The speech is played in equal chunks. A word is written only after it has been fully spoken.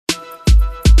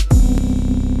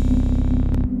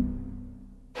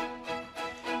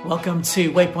Welcome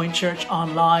to Waypoint Church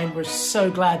Online. We're so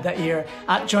glad that you're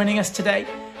joining us today.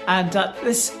 And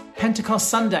this Pentecost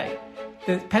Sunday,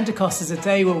 Pentecost is a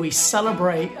day where we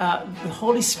celebrate the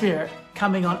Holy Spirit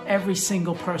coming on every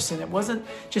single person. It wasn't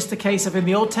just a case of in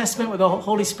the Old Testament where the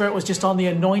Holy Spirit was just on the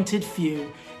anointed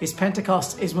few.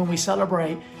 Pentecost is when we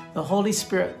celebrate the Holy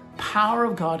Spirit, power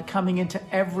of God coming into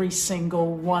every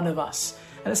single one of us.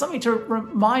 And it's something to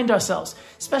remind ourselves,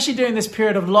 especially during this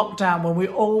period of lockdown when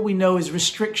all we know is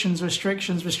restrictions.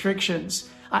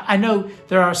 I know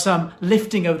there are some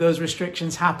lifting of those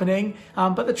restrictions happening,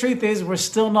 but the truth is we're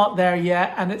still not there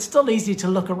yet. And it's still easy to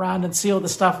look around and see all the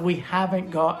stuff we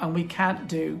haven't got and we can't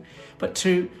do. But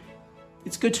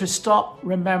it's good to stop,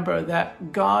 remember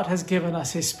that God has given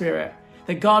us his Spirit,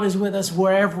 that God is with us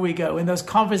wherever we go, in those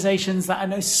conversations that I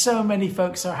know so many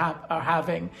folks are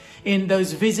having, in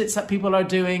those visits that people are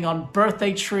doing on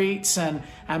birthday treats and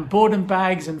boredom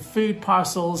bags and food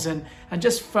parcels and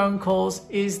just phone calls.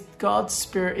 God's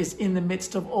Spirit is in the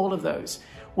midst of all of those.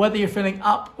 Whether you're feeling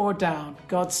up or down,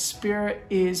 God's Spirit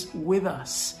is with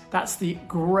us. That's the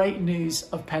great news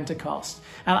of Pentecost.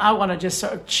 And I want to just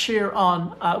sort of cheer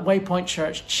on Waypoint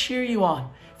Church, cheer you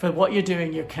on for what you're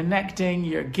doing. You're connecting,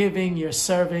 you're giving, you're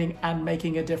serving, and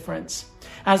making a difference.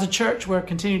 As a church, we're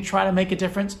continuing to try to make a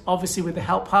difference, obviously with the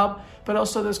Help Hub, but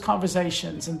also those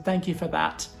conversations, and thank you for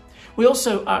that. We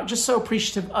also are just so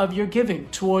appreciative of your giving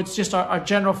towards just our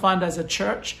general fund as a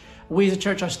church. We as a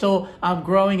church are still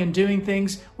growing and doing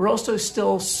things. We're also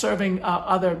still serving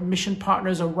other mission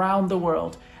partners around the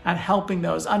world and helping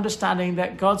those, understanding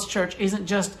that God's church isn't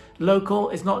just local,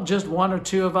 it's not just one or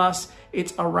two of us,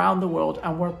 it's around the world,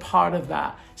 and we're part of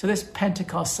that. So this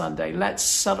Pentecost Sunday, let's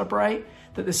celebrate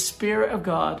that the Spirit of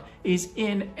God is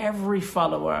in every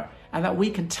follower and that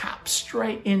we can tap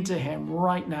straight into him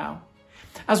right now.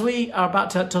 As we are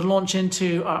about to launch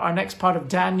into our next part of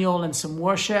Daniel and some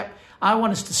worship, I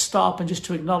want us to stop and just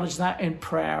to acknowledge that in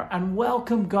prayer and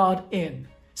welcome God in.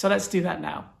 So let's do that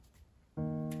now.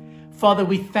 Father,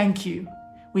 we thank you.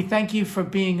 We thank you for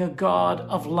being a God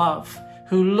of love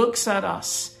who looks at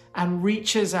us and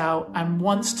reaches out and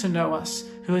wants to know us,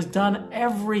 who has done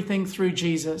everything through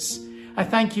Jesus. I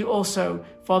thank you also,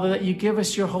 Father, that you give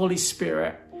us your Holy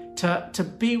Spirit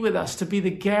to be with us, to be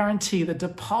the guarantee, the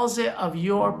deposit of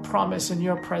your promise and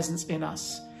your presence in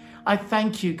us. I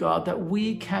thank you, God, that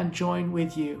we can join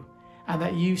with you and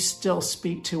that you still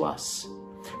speak to us.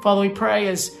 Father, we pray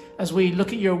as we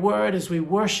look at your word, as we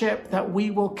worship, that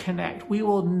we will connect, we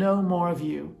will know more of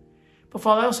you. But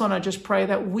Father, I also want to just pray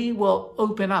that we will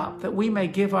open up, that we may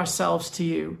give ourselves to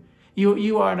you.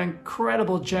 You are an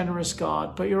incredible, generous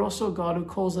God, but you're also a God who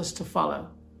calls us to follow,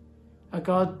 a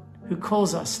God who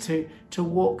calls us to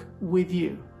walk with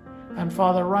you. And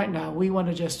Father, right now, we want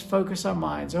to just focus our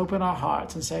minds, open our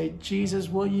hearts and say, Jesus,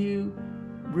 will you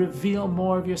reveal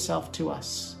more of yourself to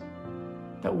us,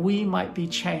 that we might be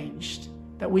changed,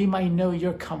 that we might know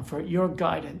your comfort, your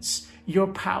guidance, your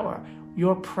power,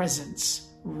 your presence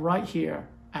right here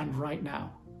and right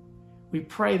now. We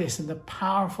pray this in the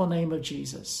powerful name of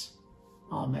Jesus.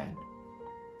 Amen.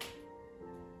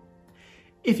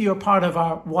 If you're part of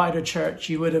our wider church,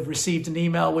 you would have received an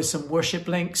email with some worship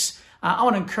links. I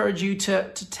want to encourage you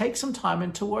to take some time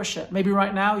and to worship. Maybe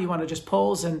right now you want to just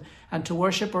pause and to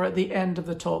worship, or at the end of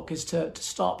the talk is to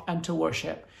stop and to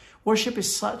worship. Worship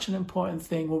is such an important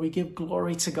thing where we give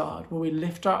glory to God, where we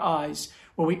lift our eyes,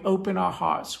 where we open our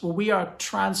hearts, where we are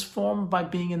transformed by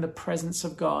being in the presence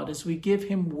of God as we give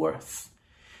him worth.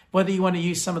 Whether you want to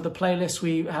use some of the playlists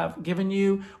we have given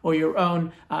you or your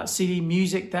own CD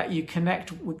music that you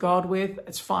connect with God with,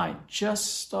 it's fine.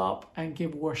 Just stop and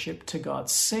give worship to God.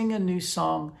 Sing a new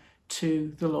song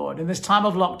to the Lord. In this time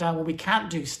of lockdown where we can't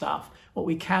do stuff, what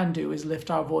we can do is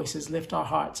lift our voices, lift our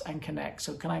hearts and connect.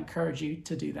 So can I encourage you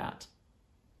to do that?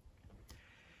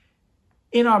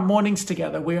 In our mornings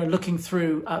together, we are looking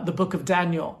through the book of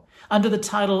Daniel under the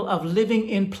title of Living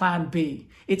in Plan B.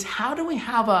 It's how do we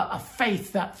have a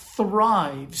faith that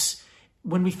thrives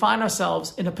when we find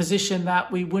ourselves in a position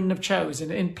that we wouldn't have chosen,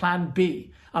 in Plan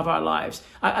B of our lives.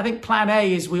 I think Plan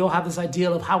A is we all have this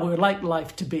ideal of how we would like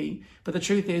life to be, but the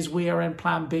truth is we are in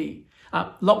Plan B.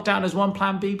 Lockdown is one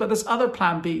Plan B, but there's other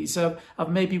Plan Bs of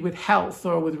maybe with health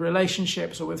or with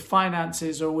relationships or with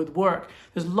finances or with work.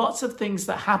 There's lots of things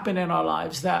that happen in our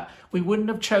lives that we wouldn't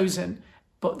have chosen,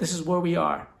 but this is where we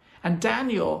are. And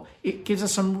Daniel, it gives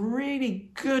us some really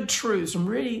good truths, some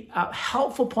really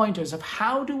helpful pointers of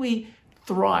how do we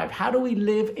thrive? How do we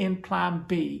live in plan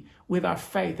B with our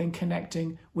faith and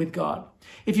connecting with God?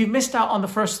 If you've missed out on the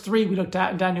first 3 we looked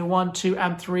at in Daniel 1, 2,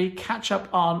 and 3, catch up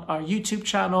on our YouTube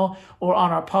channel or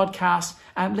on our podcast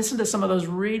and listen to some of those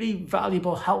really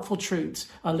valuable, helpful truths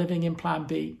of living in plan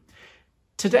B.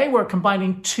 Today, we're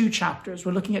combining 2 chapters.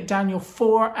 We're looking at Daniel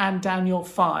 4 and Daniel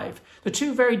 5. They're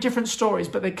 2 very different stories,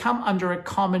 but they come under a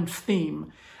common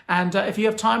theme. And if you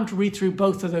have time to read through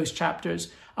both of those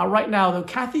chapters, right now, though,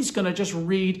 Kathy's going to just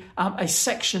read a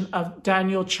section of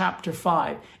Daniel chapter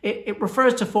 5. It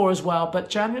refers to 4 as well,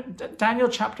 but Daniel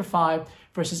chapter 5,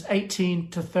 verses 18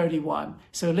 to 31.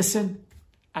 So listen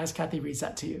as Kathy reads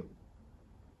that to you.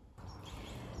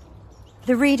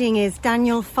 The reading is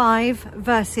Daniel 5,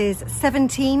 verses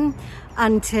 17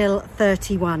 until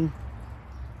 31.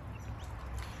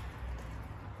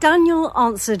 Daniel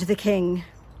answered the king,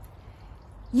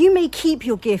 "You may keep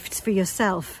your gifts for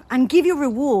yourself and give your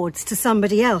rewards to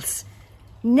somebody else.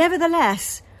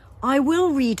 Nevertheless, I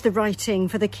will read the writing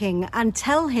for the king and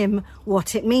tell him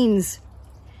what it means.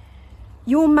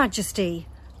 Your Majesty,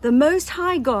 the Most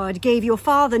High God gave your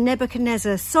father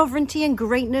Nebuchadnezzar sovereignty and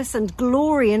greatness and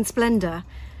glory and splendor.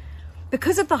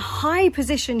 Because of the high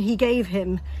position he gave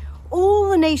him, all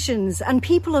the nations and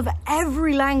people of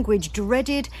every language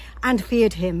dreaded and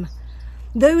feared him.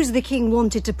 Those the king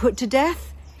wanted to put to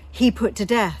death, he put to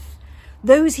death.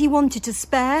 Those he wanted to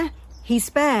spare, he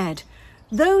spared.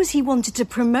 Those he wanted to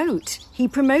promote, he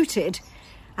promoted.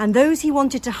 And those he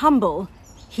wanted to humble,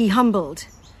 he humbled.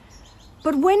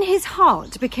 But when his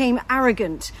heart became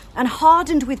arrogant and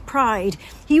hardened with pride,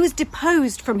 he was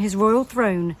deposed from his royal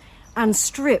throne and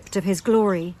stripped of his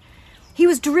glory. He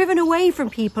was driven away from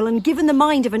people and given the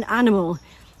mind of an animal.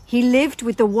 He lived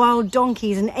with the wild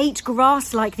donkeys and ate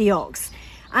grass like the ox,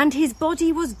 and his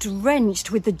body was drenched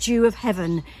with the dew of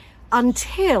heaven,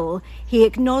 until he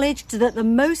acknowledged that the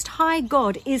Most High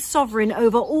God is sovereign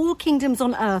over all kingdoms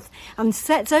on earth and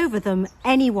sets over them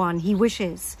anyone he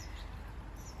wishes.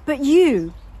 But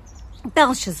you,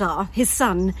 Belshazzar, his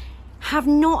son, have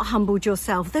not humbled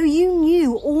yourself, though you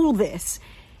knew all this.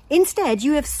 Instead,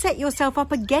 you have set yourself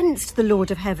up against the Lord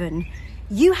of heaven.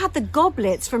 You had the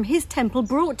goblets from his temple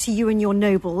brought to you and your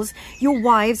nobles. Your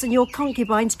wives and your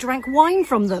concubines drank wine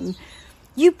from them.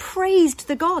 You praised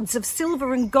the gods of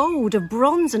silver and gold, of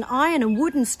bronze and iron and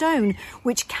wood and stone,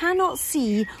 which cannot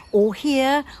see or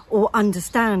hear or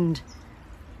understand.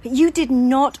 But you did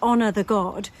not honor the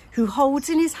God who holds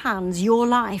in his hands your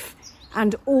life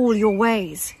and all your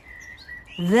ways.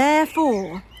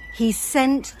 Therefore, he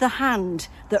sent the hand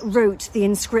that wrote the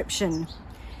inscription.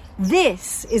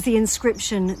 This is the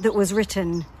inscription that was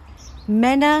written: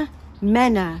 Mene,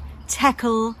 Mene,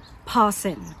 Tekel,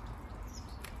 Parsin.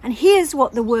 And here's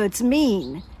what the words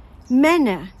mean.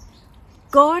 Mene,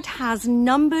 God has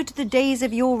numbered the days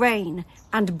of your reign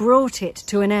and brought it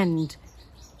to an end.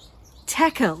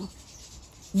 Tekel,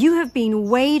 you have been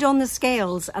weighed on the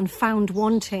scales and found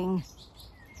wanting.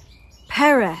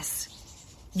 Peres,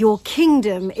 your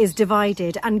kingdom is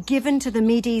divided and given to the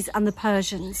Medes and the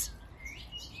Persians.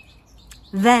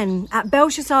 Then, at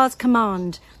Belshazzar's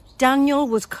command, Daniel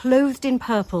was clothed in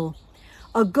purple.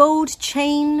 A gold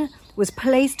chain was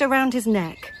placed around his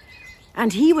neck,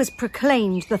 and he was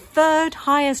proclaimed the 3rd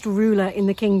highest ruler in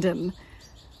the kingdom.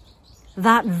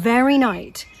 That very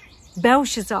night,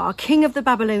 Belshazzar, king of the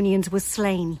Babylonians, was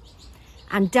slain,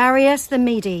 and Darius the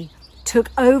Mede took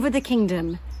over the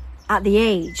kingdom at the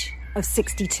age of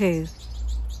 62.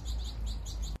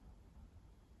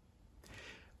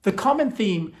 The common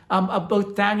theme of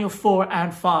both Daniel 4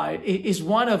 and 5 is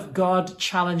one of God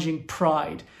challenging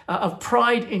pride, of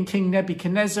pride in King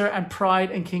Nebuchadnezzar and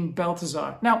pride in King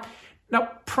Belteshazzar. Now,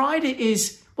 pride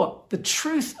is the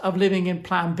truth of living in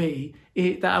plan B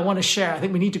that I want to share. I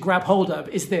think we need to grab hold of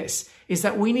is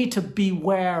that we need to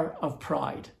beware of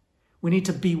pride. We need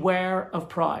to beware of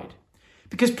pride,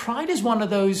 because pride is one of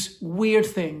those weird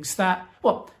things that,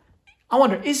 I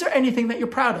wonder, is there anything that you're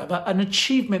proud of? An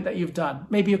achievement that you've done?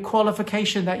 Maybe a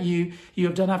qualification that you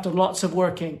have done after lots of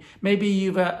working. Maybe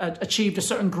you've achieved a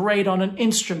certain grade on an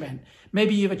instrument.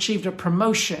 Maybe you've achieved a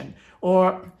promotion,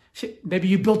 or maybe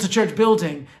you built a church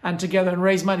building and together and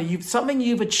raised money. Something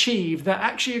you've achieved that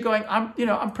actually you're going,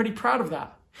 I'm pretty proud of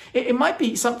that. It might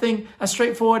be something as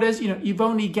straightforward as, you've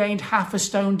only gained half a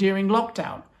stone during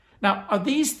lockdown. Now, are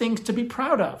these things to be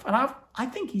proud of? And I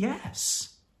think yes.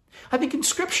 I think in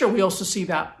Scripture we also see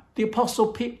that. The Apostle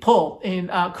Paul in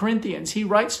Corinthians, he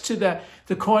writes to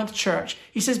the Corinth church.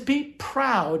 He says, be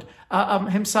proud of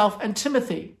himself and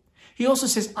Timothy. He also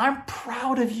says, I'm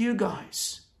proud of you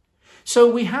guys.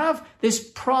 So we have this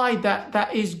pride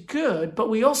that is good, but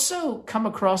we also come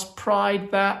across pride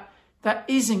that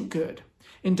isn't good.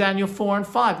 In Daniel 4 and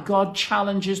 5, God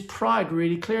challenges pride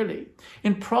really clearly.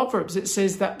 In Proverbs, it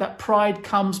says that pride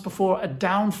comes before a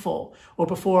downfall or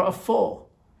before a fall.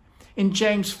 In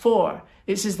James 4,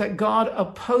 it says that God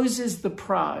opposes the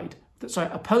proud,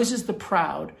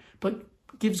 but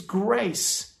gives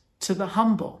grace to the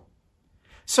humble.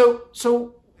 So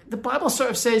the Bible sort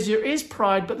of says there is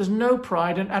pride, but there's no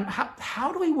pride. And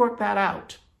how do we work that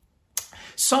out?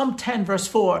 Psalm 10 verse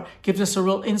 4 gives us a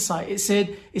real insight. It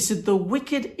said, the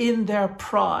wicked in their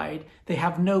pride, they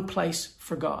have no place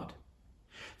for God.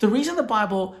 The reason the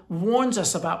Bible warns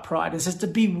us about pride and says to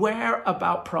beware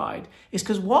about pride is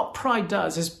because what pride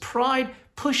does is pride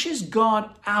pushes God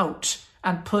out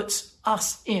and puts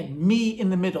us in, me in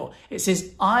the middle. It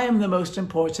says, I am the most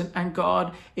important, and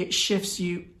God, it shifts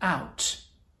you out.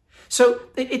 So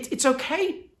it's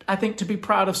okay, I think, to be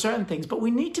proud of certain things, but we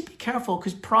need to be careful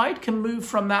because pride can move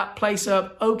from that place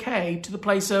of okay to the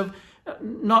place of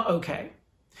not okay.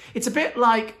 It's a bit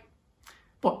like,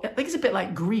 I think it's a bit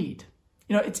like greed.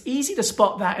 It's easy to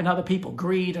spot that in other people,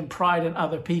 greed and pride in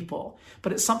other people,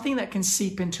 but it's something that can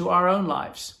seep into our own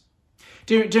lives.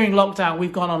 During lockdown,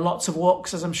 we've gone on lots of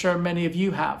walks, as I'm sure many of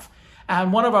you have.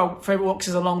 And one of our favorite walks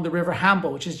is along the River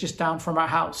Hamble, which is just down from our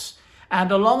house.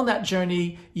 And along that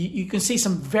journey, you can see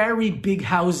some very big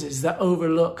houses that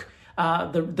overlook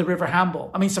the River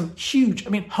Hamble. Some huge,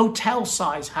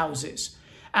 hotel-size houses.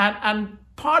 And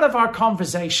part of our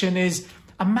conversation is,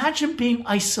 imagine being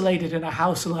isolated in a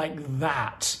house like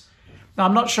that. Now,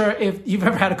 I'm not sure if you've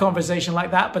ever had a conversation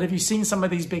like that, but if you've seen some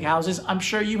of these big houses, I'm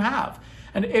sure you have.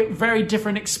 And a very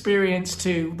different experience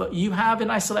to what you have in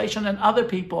isolation and other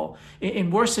people in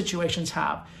worse situations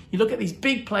have. You look at these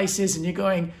big places and you're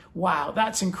going, wow,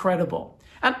 that's incredible.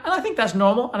 And I think that's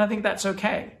normal and I think that's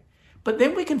okay. But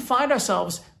then we can find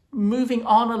ourselves moving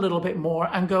on a little bit more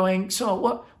and going,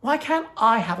 so why can't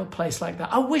I have a place like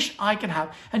that? I wish I could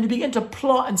have. And you begin to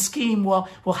plot and scheme, well,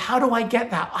 how do I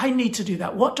get that? I need to do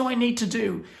that. What do I need to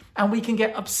do? And we can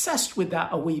get obsessed with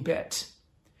that a wee bit.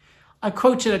 I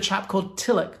quoted a chap called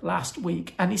Tillich last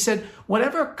week, and he said,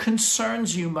 whatever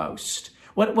concerns you most,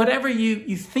 whatever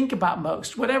you think about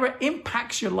most, whatever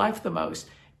impacts your life the most,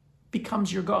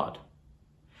 becomes your God.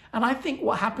 And I think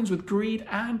what happens with greed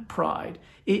and pride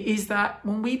is that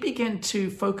when we begin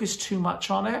to focus too much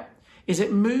on it,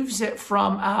 it moves it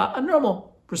from a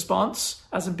normal response,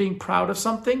 as in being proud of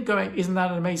something, going, isn't that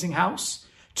an amazing house?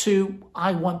 To,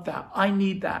 I want that, I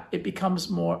need that. It becomes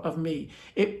more of me.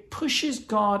 It pushes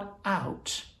God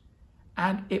out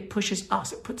and it pushes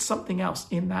us. It puts something else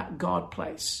in that God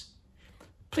place.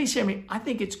 Please hear me. I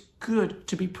think it's good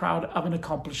to be proud of an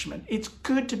accomplishment. It's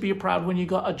good to be proud when you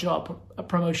got a job, a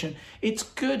promotion. It's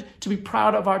good to be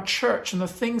proud of our church and the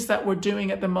things that we're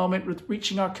doing at the moment with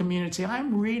reaching our community.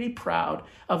 I'm really proud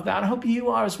of that. I hope you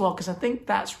are as well, because I think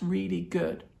that's really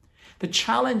good. The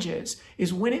challenge is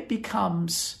when it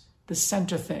becomes the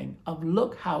center thing of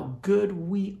look how good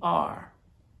we are,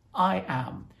 I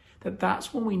am,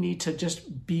 that's when we need to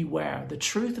just beware. The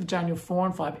truth of Daniel 4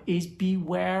 and 5 is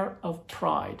beware of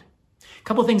pride. A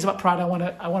couple of things about pride I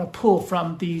want to pull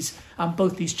from these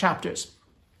both these chapters.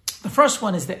 The first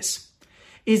one is this,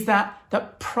 is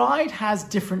that pride has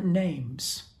different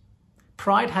names.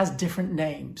 Pride has different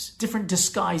names, different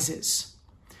disguises.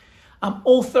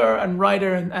 Author and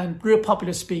writer and real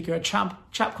popular speaker, a chap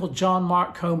called John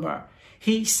Mark Comer,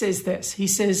 he says this. He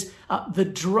says, the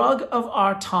drug of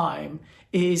our time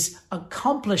is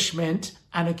accomplishment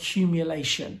and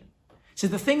accumulation. So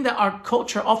the thing that our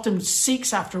culture often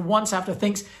seeks after, wants after,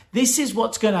 thinks, this is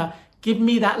what's going to give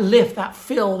me that lift, that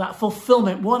fill, that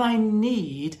fulfillment. What I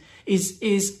need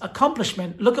is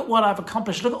accomplishment. Look at what I've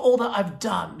accomplished. Look at all that I've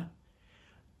done.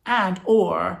 And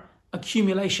or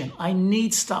accumulation. I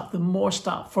need stuff, the more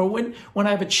stuff. For when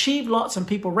I've achieved lots and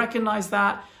people recognize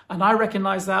that, and I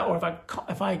recognize that, or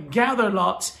if I gather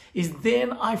lots, is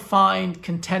then I find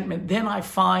contentment, then I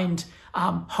find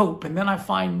hope, and then I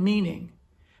find meaning.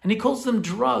 And he calls them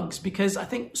drugs because I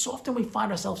think so often we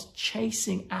find ourselves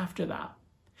chasing after that.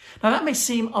 Now that may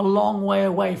seem a long way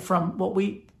away from what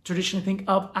we traditionally think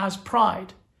of as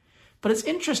pride. But it's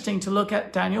interesting to look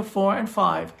at Daniel 4 and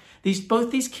 5. Both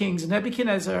these kings,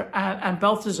 Nebuchadnezzar and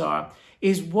Belteshazzar,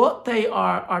 is what they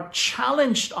are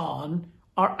challenged on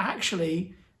are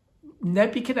actually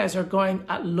Nebuchadnezzar going,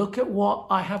 look at what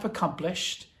I have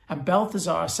accomplished, and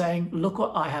Belteshazzar saying, look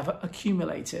what I have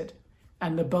accumulated.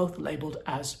 And they're both labeled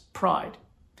as pride.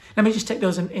 Let me just take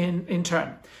those in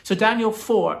turn. So Daniel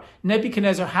 4,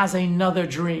 Nebuchadnezzar has another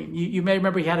dream. You may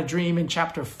remember he had a dream in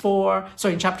chapter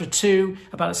 2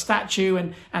 about a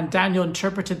statue, and Daniel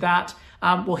interpreted that.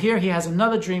 Well, here he has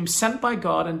another dream sent by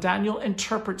God, and Daniel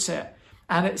interprets it.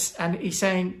 And he's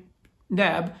saying,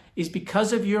 Neb, is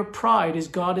because of your pride is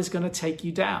God is going to take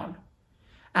you down.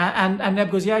 And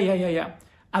Neb goes, yeah.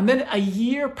 And then a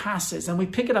year passes, and we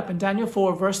pick it up in Daniel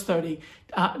 4, verse 30.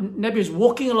 Nebuchadnezzar is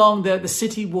walking along the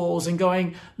city walls and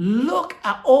going, look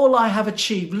at all I have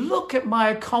achieved. Look at my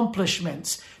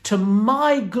accomplishments. To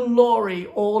my glory,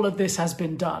 all of this has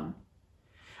been done.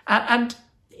 And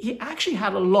he actually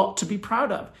had a lot to be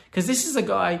proud of, because this is a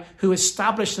guy who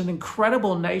established an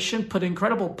incredible nation, put an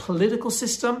incredible political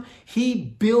system. He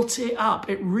built it up.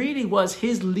 It really was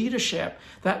his leadership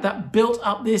that built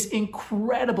up this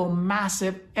incredible,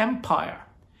 massive empire.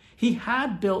 He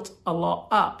had built a lot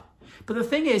up. But the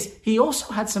thing is, he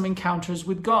also had some encounters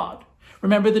with God.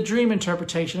 Remember the dream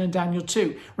interpretation in Daniel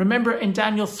 2. Remember in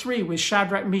Daniel 3 with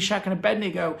Shadrach, Meshach, and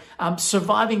Abednego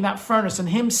surviving that furnace and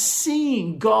him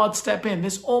seeing God step in,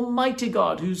 this almighty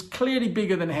God who's clearly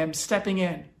bigger than him stepping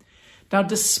in. Now,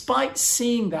 despite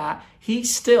seeing that, he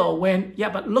still went, yeah,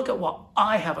 but look at what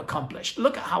I have accomplished.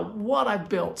 Look at what I've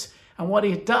built. And what he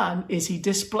had done is he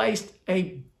displaced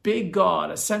a big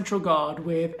God, a central God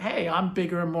with, hey, I'm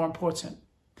bigger and more important.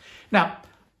 Now,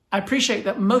 I appreciate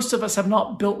that most of us have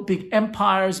not built big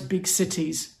empires, big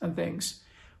cities and things.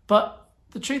 But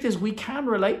the truth is we can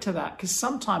relate to that, because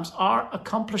sometimes our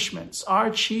accomplishments, our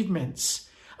achievements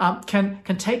can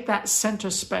take that center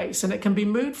space, and it can be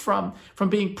moved from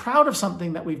being proud of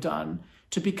something that we've done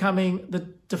to becoming the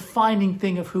defining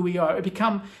thing of who we are. It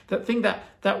become that thing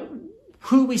that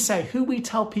who we say, who we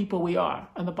tell people we are.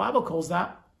 And the Bible calls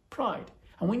that pride.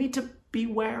 And we need to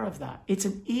beware of that. It's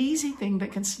an easy thing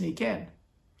that can sneak in.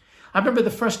 I remember the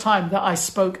first time that I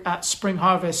spoke at Spring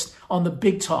Harvest on the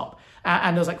Big Top,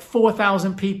 and there was like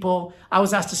 4,000 people. I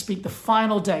was asked to speak the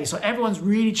final day. So everyone's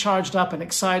really charged up and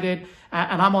excited,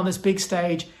 and I'm on this big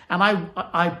stage, and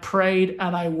I prayed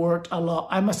and I worked a lot.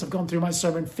 I must have gone through my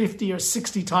sermon 50 or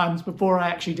 60 times before I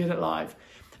actually did it live.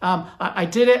 I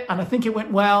did it, and I think it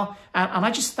went well, and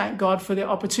I just thank God for the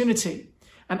opportunity.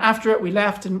 And after it, we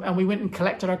left and we went and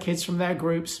collected our kids from their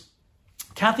groups.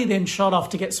 Kathy then shot off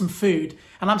to get some food,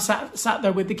 and I'm sat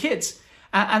there with the kids.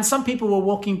 And some people were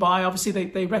walking by. Obviously,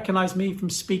 they recognized me from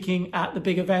speaking at the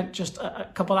big event just a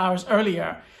couple hours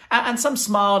earlier. And some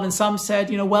smiled and some said,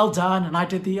 well done. And I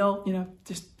did the,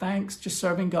 just thanks, just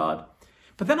serving God.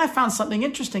 But then I found something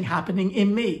interesting happening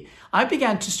in me. I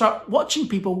began to start watching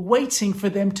people waiting for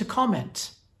them to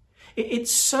comment.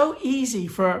 It's so easy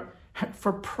for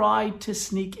pride to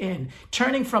sneak in,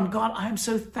 turning from God, I am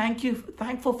so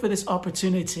thankful for this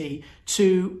opportunity,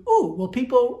 to, will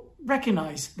people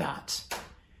recognize that?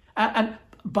 And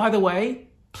by the way,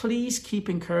 please keep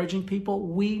encouraging people.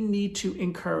 We need to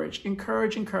encourage.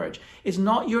 It's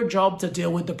not your job to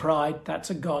deal with the pride. That's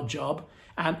a God job.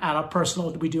 And our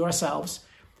personal, we do ourselves.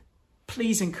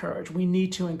 Please encourage. We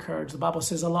need to encourage. The Bible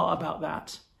says a lot about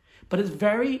that. But it's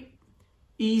very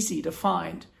easy to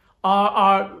find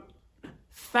our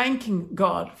thanking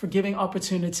God for giving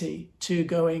opportunity to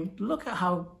going, look at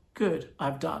how good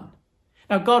I've done.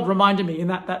 Now, God reminded me in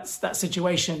that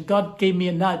situation, God gave me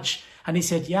a nudge and he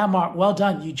said, yeah, Mark, well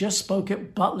done. You just spoke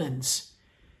at Butlins.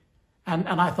 And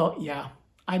I thought, yeah,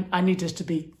 I need us to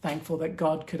be thankful that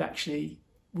God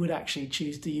would actually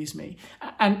choose to use me.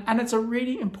 And it's a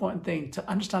really important thing to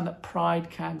understand that pride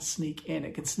can sneak in.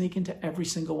 It can sneak into every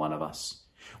single one of us.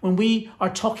 When we are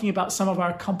talking about some of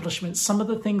our accomplishments, some of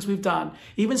the things we've done,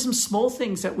 even some small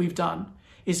things that we've done,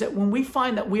 is that when we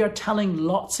find that we are telling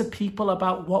lots of people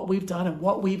about what we've done and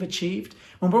what we've achieved,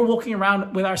 when we're walking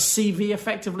around with our CV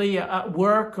effectively at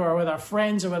work or with our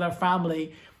friends or with our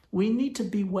family, we need to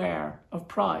beware of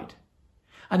pride.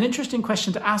 An interesting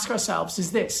question to ask ourselves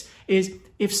is this, is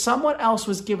if someone else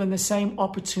was given the same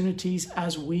opportunities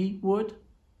as we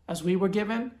were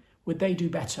given, would they do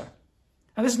better?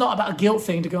 And this is not about a guilt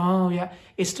thing to go, oh yeah,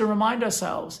 it's to remind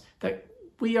ourselves that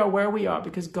we are where we are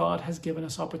because God has given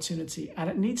us opportunity, and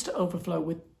it needs to overflow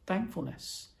with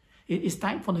thankfulness.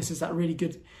 Thankfulness is that really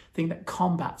good thing that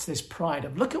combats this pride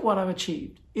of, look at what I've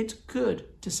achieved. It's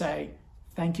good to say,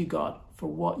 thank you, God, for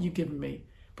what you've given me.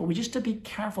 But we just have to be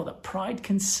careful that pride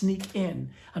can sneak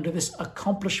in under this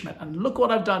accomplishment. And look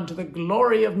what I've done to the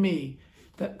glory of me,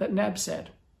 that Neb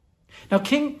said. Now,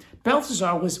 King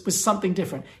Belshazzar was something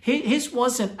different. His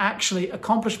wasn't actually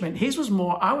accomplishment. His was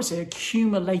more, I would say,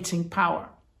 accumulating power.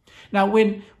 Now,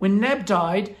 when Neb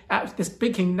died, this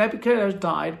big king Nebuchadnezzar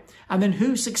died, and then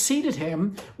who succeeded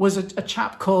him was a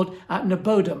chap called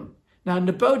Nabodam. Now,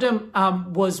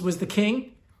 Nabodam was the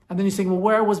king, and then you think, well,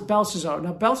 where was Belshazzar?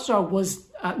 Now, Belshazzar was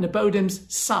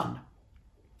Nabodam's son.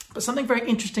 But something very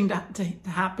interesting to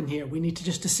happen here, we need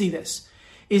to see this,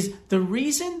 is the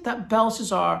reason that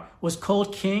Belshazzar was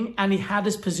called king and he had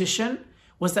his position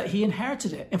was that he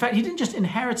inherited it. In fact, he didn't just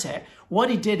inherit it. What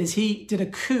he did is he did a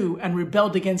coup and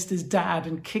rebelled against his dad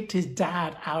and kicked his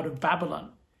dad out of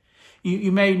Babylon.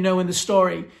 You may know in the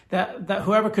story that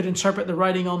whoever could interpret the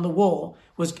writing on the wall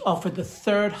was offered the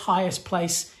third highest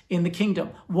place in the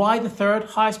kingdom. Why the third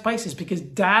highest place? Is because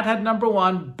dad had number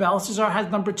one, Belshazzar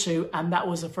had number two, and that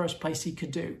was the first place he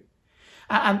could do.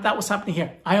 And that was happening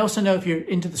here. I also know if you're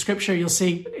into the scripture, you'll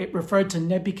see it referred to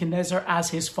Nebuchadnezzar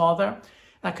as his father.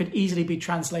 That could easily be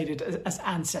translated as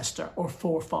ancestor or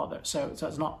forefather. So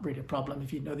it's not really a problem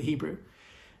if you know the Hebrew.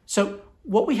 So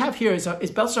what we have here is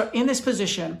Belshazzar in this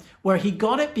position where he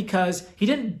got it because he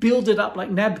didn't build it up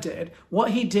like Neb did.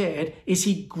 What he did is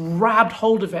he grabbed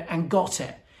hold of it and got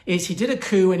it. He did a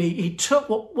coup and he took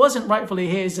what wasn't rightfully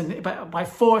his and by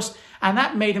force, and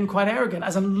that made him quite arrogant.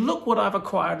 As in, look what I've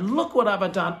acquired, look what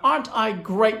I've done. Aren't I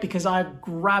great because I've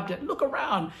grabbed it? Look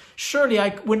around. Surely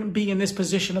I wouldn't be in this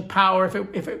position of power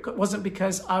if it wasn't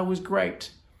because I was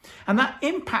great. And that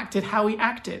impacted how he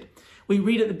acted. We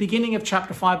read at the beginning of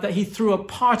chapter 5 that he threw a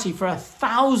party for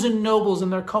 1,000 nobles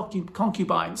and their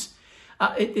concubines.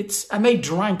 And they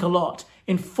drank a lot.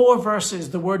 In 4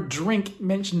 verses, the word drink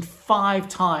mentioned 5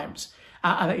 times.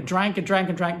 And they drank and drank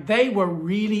and drank. They were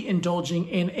really indulging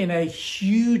in a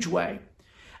huge way.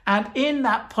 And in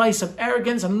that place of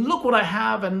arrogance and look what I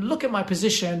have and look at my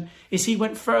position, is he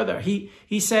went further.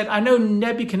 He said, I know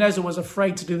Nebuchadnezzar was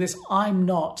afraid to do this. I'm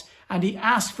not. And he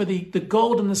asked for the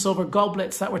gold and the silver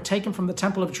goblets that were taken from the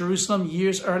Temple of Jerusalem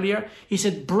years earlier. He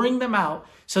said, bring them out.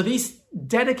 So these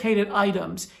dedicated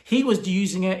items, he was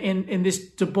using it in this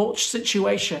debauched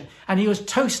situation. And he was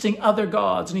toasting other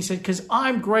gods. And he said, because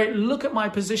I'm great, look at my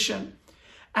position.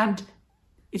 And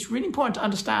it's really important to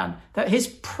understand that his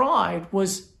pride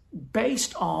was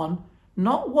based on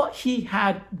not what he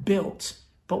had built,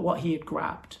 but what he had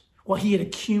grabbed, what he had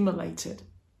accumulated.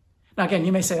 Now, again,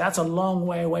 you may say that's a long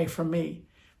way away from me,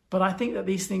 but I think that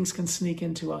these things can sneak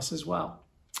into us as well.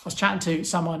 I was chatting to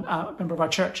someone, a member of our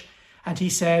church, and he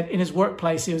said in his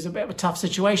workplace, it was a bit of a tough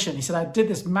situation. He said, I did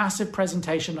this massive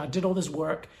presentation. I did all this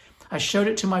work. I showed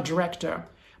it to my director.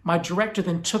 My director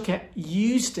then took it,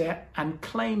 used it, and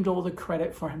claimed all the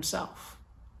credit for himself.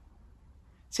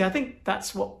 See, I think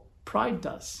that's what pride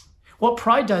does. What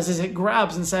pride does is it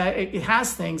grabs and says it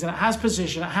has things and it has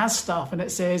position, it has stuff, and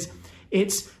it says,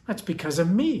 that's because of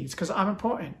me. It's because I'm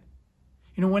important.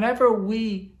 You know, whenever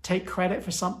we take credit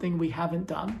for something we haven't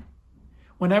done,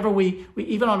 whenever we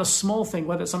even on a small thing,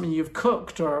 whether it's something you've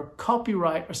cooked or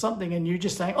copyright or something, and you're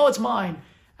just saying, oh, it's mine,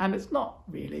 and it's not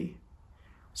really.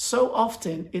 So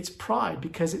often it's pride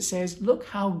because it says, look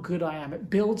how good I am. It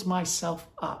builds myself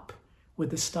up with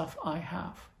the stuff I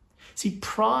have. See,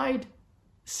 pride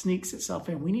sneaks itself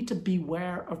in. We need to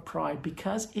beware of pride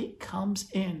because it comes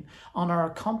in on our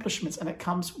accomplishments and it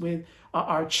comes with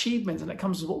our achievements and it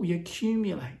comes with what we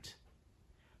accumulate.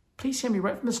 Please hear me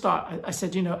right from the start. I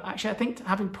said, actually, I think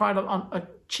having pride on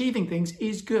achieving things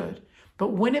is good. But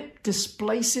when it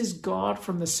displaces God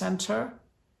from the center,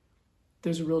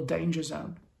 there's a real danger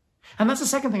zone. And that's the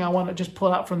second thing I want to just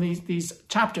pull out from these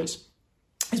chapters.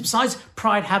 Is besides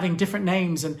pride having different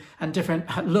names and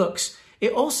different looks,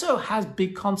 it also has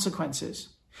big consequences.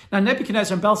 Now,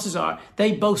 Nebuchadnezzar and Belshazzar,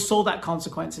 they both saw that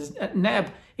consequences. At Neb,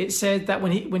 it said that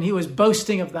when he was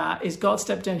boasting of that, is God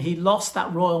stepped in, he lost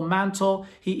that royal mantle.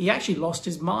 He actually lost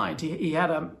his mind. He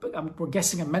had we're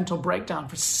guessing, a mental breakdown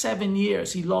for 7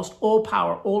 years. He lost all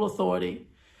power, all authority,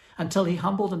 until he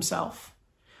humbled himself.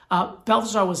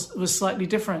 Belshazzar was slightly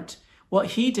different. What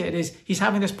he did is he's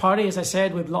having this party, as I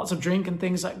said, with lots of drink and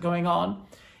things like going on.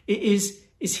 Is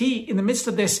he, in the midst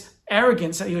of this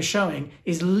arrogance that he was showing,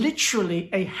 is literally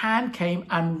a hand came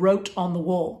and wrote on the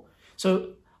wall.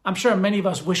 So I'm sure many of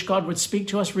us wish God would speak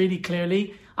to us really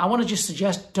clearly. I want to just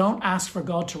suggest don't ask for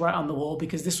God to write on the wall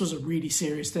because this was a really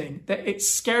serious thing. It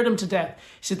scared him to death.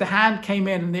 He said the hand came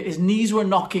in and his knees were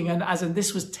knocking, and as in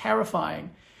this was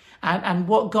terrifying. And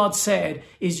what God said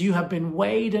is, you have been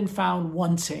weighed and found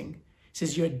wanting. He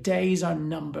says your days are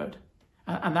numbered.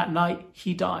 And that night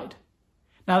he died.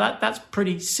 Now that's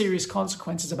pretty serious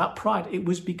consequences about pride. It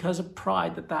was because of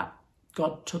pride that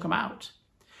God took him out.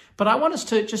 But I want us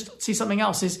to just see something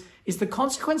else is the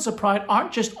consequences of pride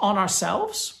aren't just on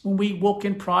ourselves. When we walk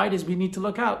in pride, is we need to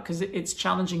look out because it's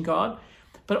challenging God.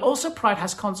 But also pride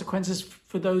has consequences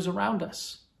for those around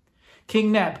us.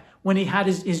 King Neb, when he had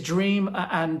his dream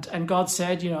and God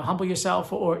said, humble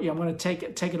yourself or I'm going to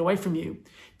take it away from you.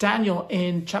 Daniel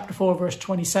in chapter 4, verse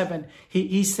 27,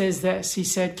 he says this. He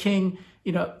said, King,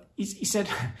 he said,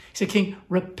 King,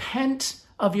 repent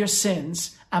of your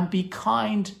sins and be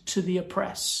kind to the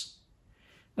oppressed.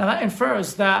 Now that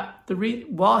infers that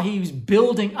while he was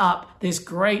building up this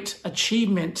great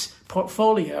achievement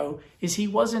portfolio, is he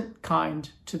wasn't kind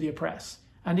to the oppressed.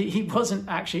 And he wasn't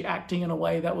actually acting in a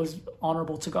way that was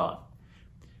honorable to God.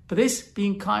 But this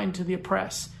being kind to the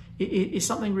oppressed is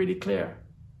something really clear.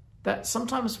 That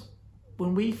sometimes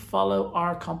when we follow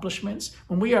our accomplishments,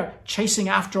 when we are chasing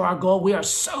after our goal, we are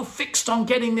so fixed on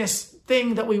getting this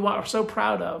thing that we are so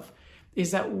proud of,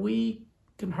 is that we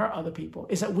can hurt other people,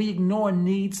 is that we ignore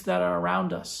needs that are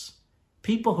around us,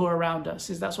 people who are around us.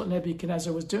 Is that's what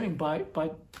Nebuchadnezzar was doing by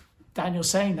Daniel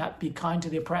saying that, be kind to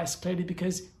the oppressed, clearly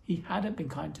because he hadn't been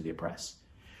kind to the oppressed.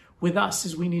 With us,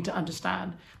 is we need to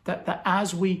understand that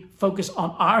as we focus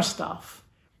on our stuff,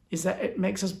 is that it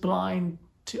makes us blind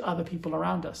to other people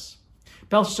around us.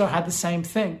 Belshazzar had the same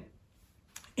thing.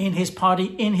 In his party,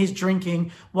 in his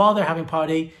drinking, while they're having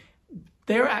party,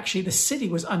 the city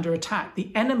was under attack.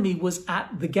 The enemy was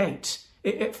at the gate.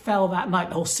 It fell that night.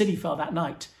 The whole city fell that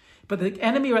night. But the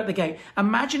enemy were at the gate.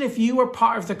 Imagine if you were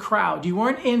part of the crowd. You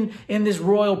weren't in this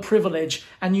royal privilege,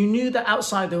 and you knew that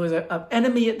outside there was an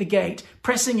enemy at the gate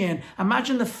pressing in.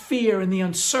 Imagine the fear and the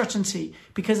uncertainty,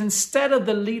 because instead of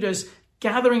the leaders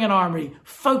gathering an army,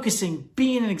 focusing,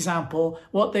 being an example,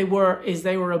 what they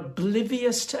were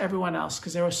oblivious to everyone else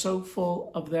because they were so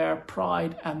full of their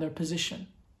pride and their position.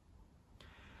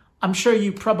 I'm sure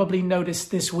you probably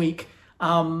noticed this week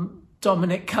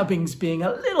Dominic Cummings being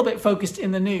a little bit focused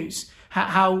in the news.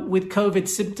 How with COVID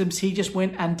symptoms, he just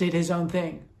went and did his own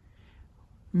thing.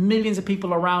 Millions of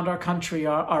people around our country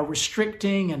are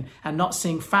restricting and not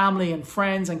seeing family and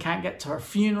friends and can't get to our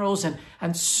funerals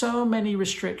and so many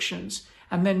restrictions.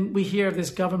 And then we hear of this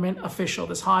government official,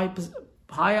 this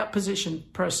high up position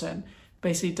person,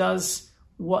 basically does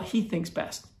what he thinks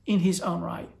best in his own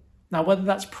right. Now, whether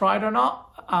that's pride or not,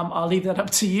 I'll leave that up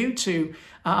to you to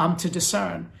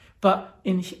discern. But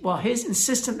his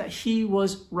insistence that he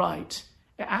was right,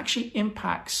 it actually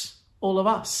impacts all of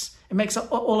us. It makes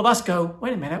all of us go,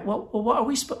 wait a minute, well, what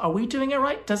are we doing it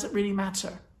right? Does it really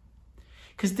matter?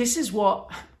 Because this is what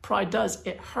pride does.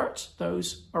 It hurts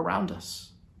those around us.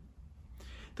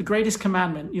 The greatest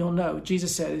commandment, you'll know,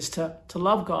 Jesus said, is to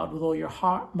love God with all your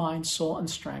heart, mind, soul, and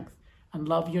strength, and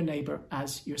love your neighbor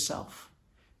as yourself.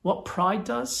 What pride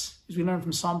does, as we learn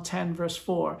from Psalm 10, verse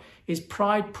 4, is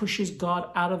pride pushes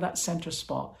God out of that center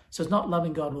spot. So it's not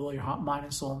loving God with all your heart, mind,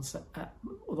 and soul, and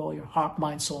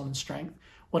strength.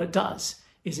 What it does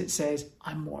is it says,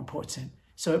 I'm more important.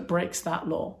 So it breaks that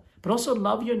law. But also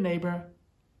love your neighbor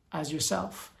as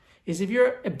yourself. Is if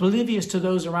you're oblivious to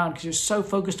those around because you're so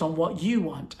focused on what you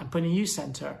want and putting you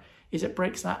center, is it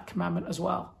breaks that commandment as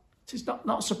well. So it's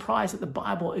not surprised that the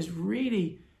Bible is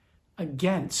really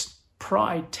against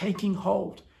pride taking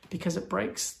hold because it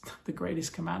breaks the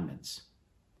greatest commandments.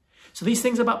 So these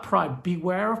things about pride,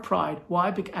 beware of pride. Why?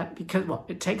 Because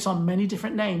it takes on many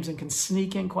different names and can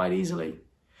sneak in quite easily.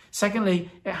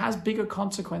 Secondly, it has bigger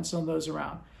consequences on those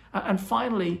around. And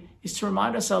finally, is to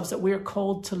remind ourselves that we are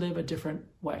called to live a different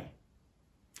way.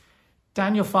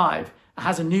 Daniel 5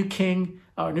 has a new king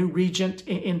or a new regent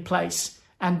in place.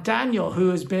 And Daniel, who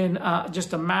has been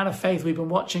just a man of faith we've been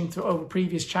watching through over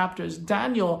previous chapters,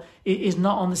 Daniel is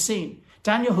not on the scene.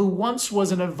 Daniel, who once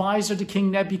was an advisor to King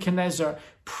Nebuchadnezzar,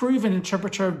 proven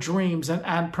interpreter of dreams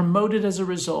and promoted as a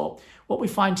result, what we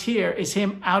find here is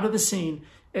him out of the scene.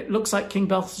 It looks like King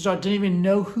Belshazzar didn't even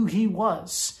know who he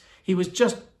was. He was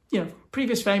just,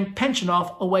 previous fame, pension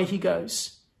off, away he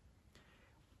goes.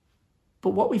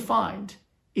 But what we find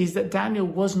is that Daniel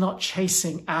was not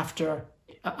chasing after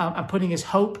and putting his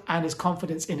hope and his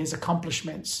confidence in his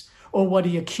accomplishments or what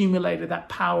he accumulated, that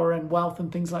power and wealth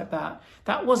and things like that.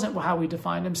 That wasn't how he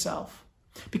defined himself.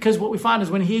 Because what we find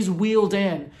is when he's wheeled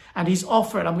in and he's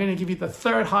offered, I'm going to give you the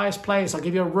third highest place, I'll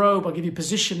give you a robe, I'll give you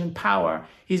position and power.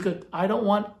 He's good. I don't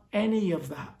want any of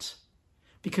that.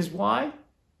 Because why?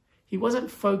 He wasn't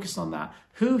focused on that.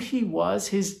 Who he was,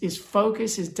 his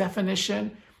focus, his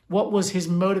definition, what was his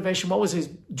motivation, what was his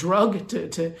drug,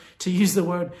 to use the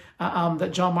word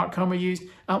that John Mark Comer used,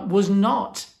 was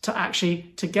not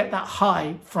to get that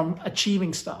high from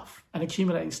achieving stuff and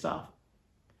accumulating stuff.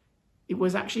 It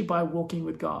was actually by walking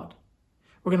with God.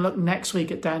 We're going to look next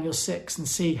week at Daniel 6 and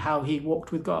see how he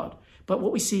walked with God. But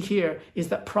what we see here is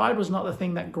that pride was not the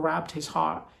thing that grabbed his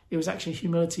heart. It was actually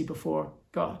humility before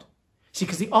God. See,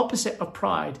 because the opposite of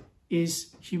pride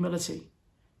is humility.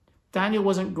 Daniel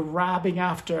wasn't grabbing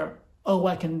after,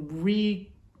 I can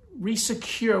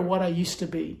re-secure what I used to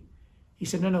be. He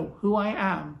said, no, who I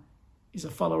am is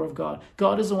a follower of God.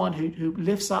 God is the one who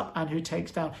lifts up and who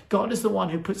takes down. God is the one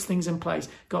who puts things in place.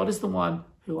 God is the one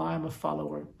who I am a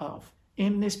follower of.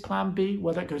 In this plan B,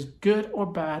 whether it goes good or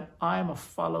bad, I am a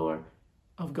follower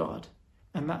of God.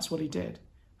 And that's what he did.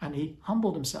 And he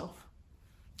humbled himself.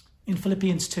 In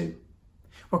Philippians 2,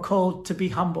 we're called to be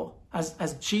humble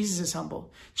as Jesus is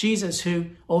humble. Jesus, who,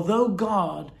 although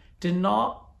God, did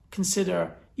not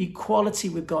consider equality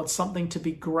with God something to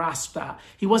be grasped at.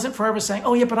 He wasn't forever saying,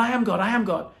 oh yeah, but I am God, I am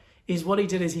God. What he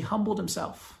did is he humbled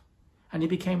himself and he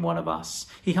became one of us.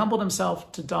 He humbled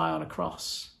himself to die on a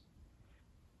cross.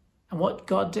 And what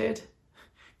God did,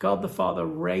 God the Father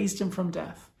raised him from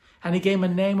death. And he gave him a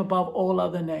name above all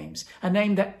other names, a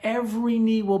name that every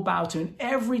knee will bow to and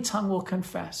every tongue will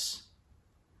confess.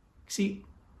 See,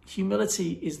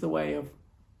 humility is the way of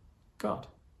God.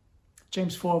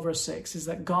 James 4 verse 6 is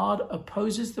that God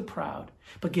opposes the proud,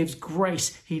 but gives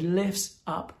grace. He lifts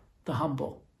up the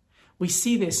humble. We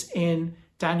see this in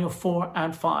Daniel 4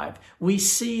 and 5. We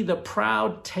see the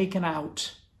proud taken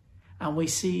out, and we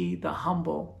see the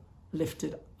humble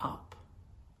lifted up.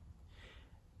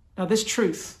 Now, this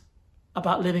truth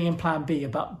about living in plan B,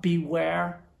 about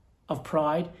beware of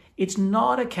pride, it's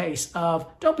not a case of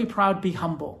don't be proud, be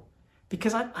humble.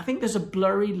 Because I think there's a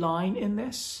blurry line in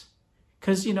this.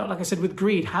 Because, like I said, with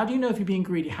greed, how do you know if you're being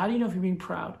greedy? How do you know if you're being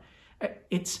proud?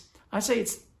 I say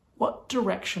it's what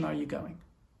direction are you going?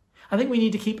 I think we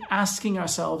need to keep asking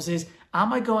ourselves is,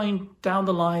 am I going down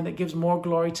the line that gives more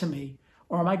glory to me?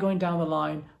 Or am I going down the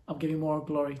line of giving more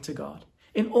glory to God?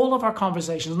 In all of our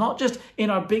conversations, not just in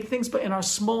our big things, but in our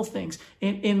small things,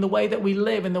 in the way that we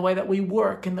live, in the way that we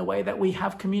work, in the way that we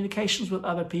have communications with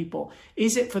other people.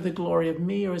 Is it for the glory of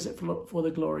me or is it for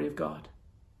the glory of God?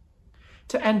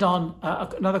 To end on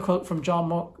another quote from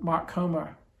John Mark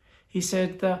Comer, he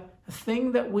said, the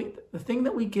thing that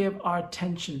we give our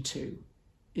attention to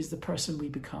is the person we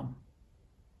become.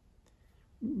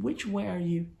 Which way are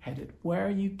you headed? Where are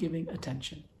you giving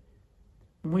attention?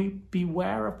 When we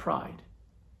beware of pride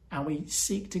and we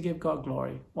seek to give God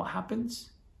glory, what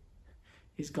happens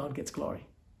is God gets glory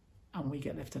and we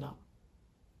get lifted up.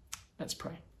 Let's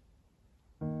pray.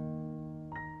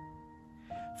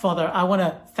 Father, I want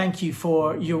to thank you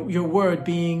for your word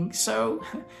being so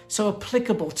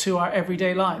applicable to our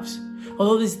everyday lives.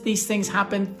 Although these things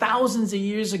happened thousands of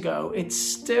years ago, it's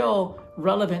still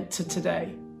relevant to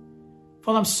today.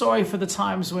 Father, I'm sorry for the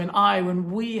times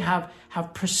when we have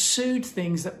pursued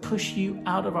things that push you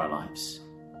out of our lives.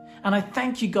 And I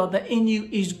thank you, God, that in you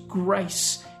is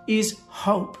grace, is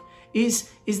hope, is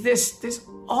this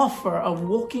offer of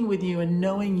walking with you and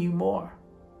knowing you more.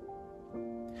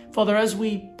 Father, as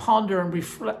we ponder and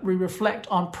reflect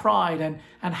on pride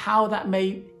and how that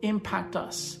may impact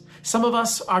us, some of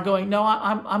us are going, no,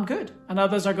 I'm good. And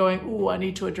others are going, oh, I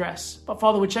need to address. But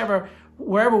Father,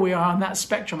 wherever we are on that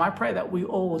spectrum, I pray that we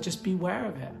all will just be aware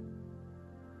of it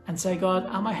and say, God,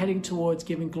 am I heading towards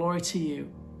giving glory to you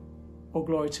or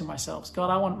glory to myself? God,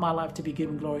 I want my life to be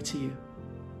giving glory to you.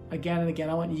 Again and again,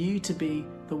 I want you to be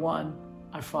the one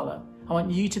I follow. I want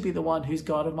you to be the one who's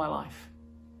God of my life.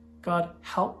 God,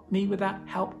 help me with that.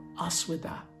 Help us with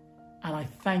that. And I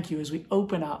thank you as we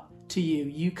open up to you.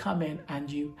 You come in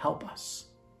and you help us.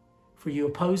 For you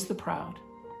oppose the proud,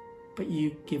 but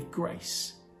you give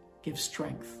grace, give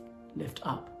strength, lift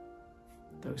up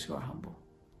those who are humble.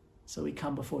 So we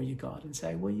come before you, God, and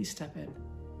say, will you step in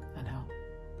and help?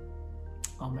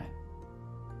 Amen.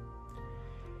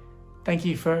 Thank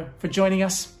you for joining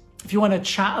us. If you want to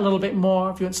chat a little bit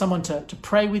more, if you want someone to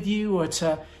pray with you or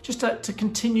to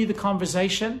continue the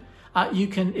conversation, you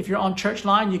can, if you're on Church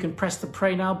Line, you can press the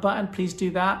Pray Now button. Please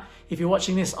do that. If you're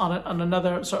watching this on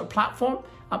another sort of platform,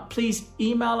 please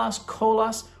email us, call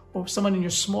us, or someone in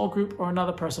your small group or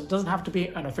another person. It doesn't have to be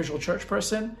an official church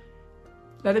person.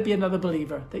 Let it be another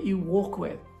believer that you walk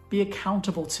with, be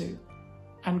accountable to,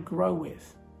 and grow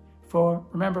with. For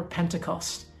remember,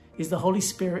 Pentecost is the Holy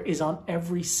Spirit is on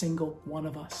every single one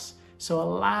of us. So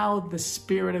allow the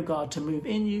Spirit of God to move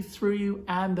in you, through you,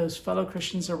 and those fellow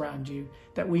Christians around you,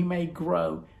 that we may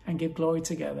grow and give glory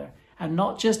together, and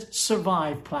not just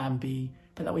survive Plan B,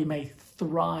 but that we may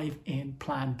thrive in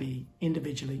Plan B,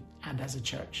 individually and as a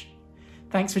church.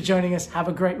 Thanks for joining us. Have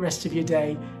a great rest of your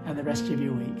day and the rest of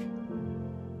your week.